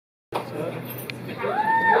I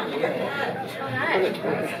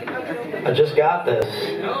just got this.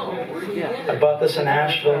 I bought this in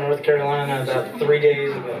Asheville, North Carolina about 3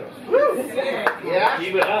 days ago. Yeah?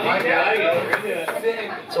 Keep it up.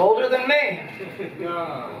 It's older than me.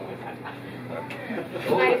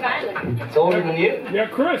 It's older than you? Yeah,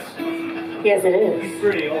 Chris. Yes, it is. He's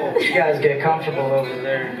pretty old. You guys get comfortable over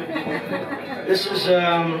there. This is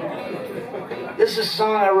a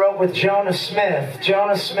song I wrote with Jonah Smith.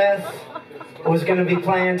 Jonah Smith was going to be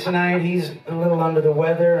playing tonight. He's a little under the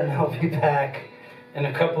weather, and he'll be back in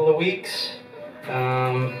a couple of weeks.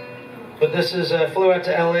 But this is, I flew out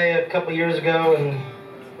to LA a couple years ago, and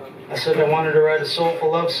I said I wanted to write a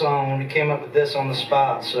soulful love song, and we came up with this on the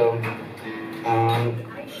spot. So,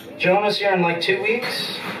 Jonah's here in like 2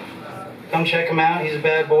 weeks. Come check him out. He's a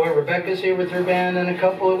bad boy. Rebecca's here with her band in a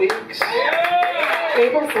couple of weeks.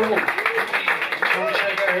 April 7th. Come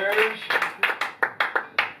check out hers.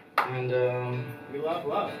 And We love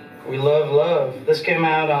love. we love love. This came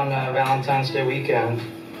out on Valentine's Day weekend.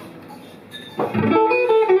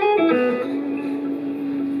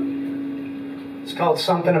 It's called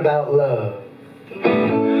Something About Love.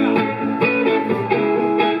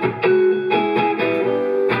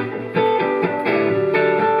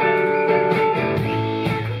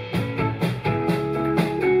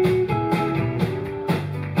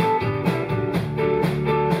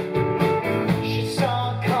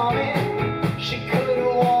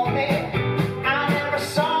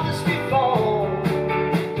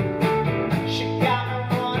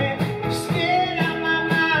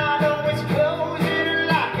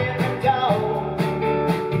 Dog.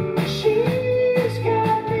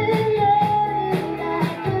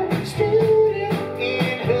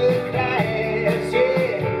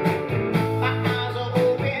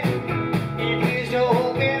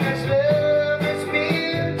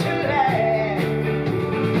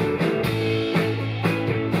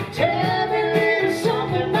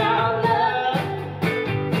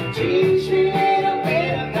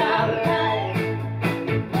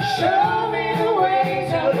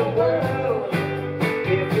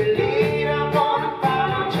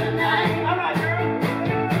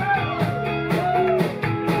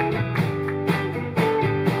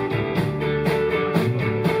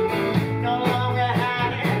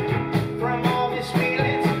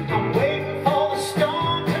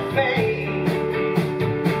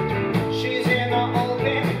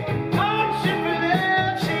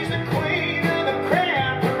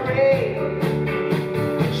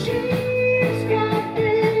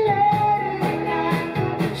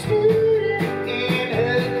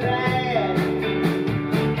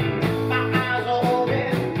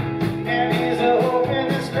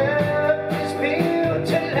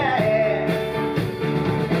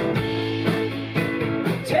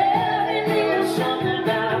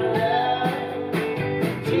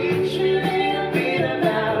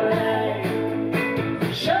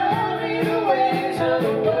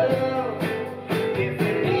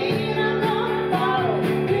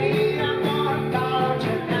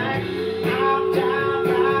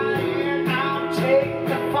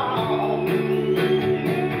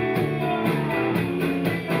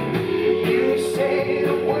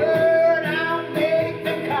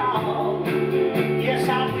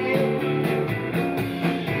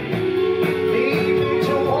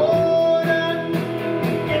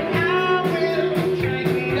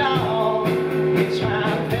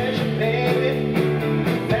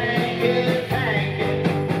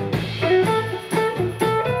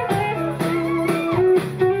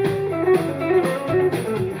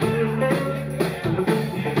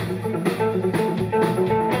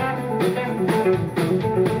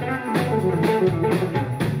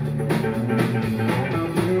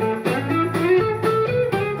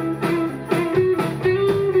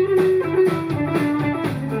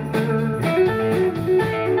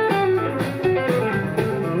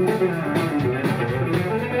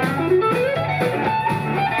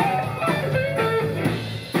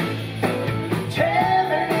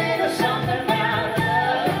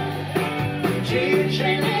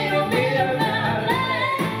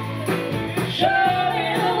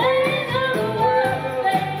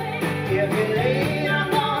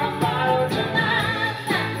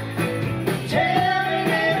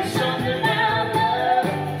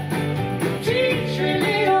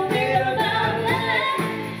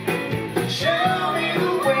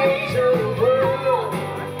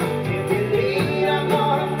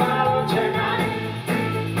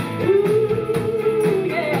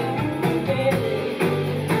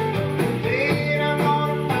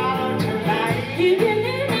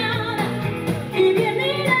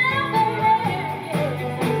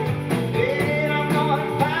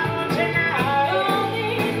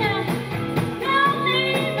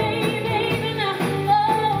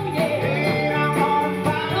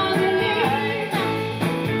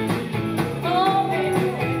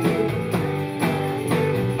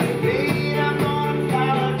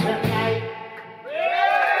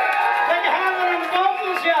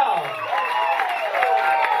 y'all.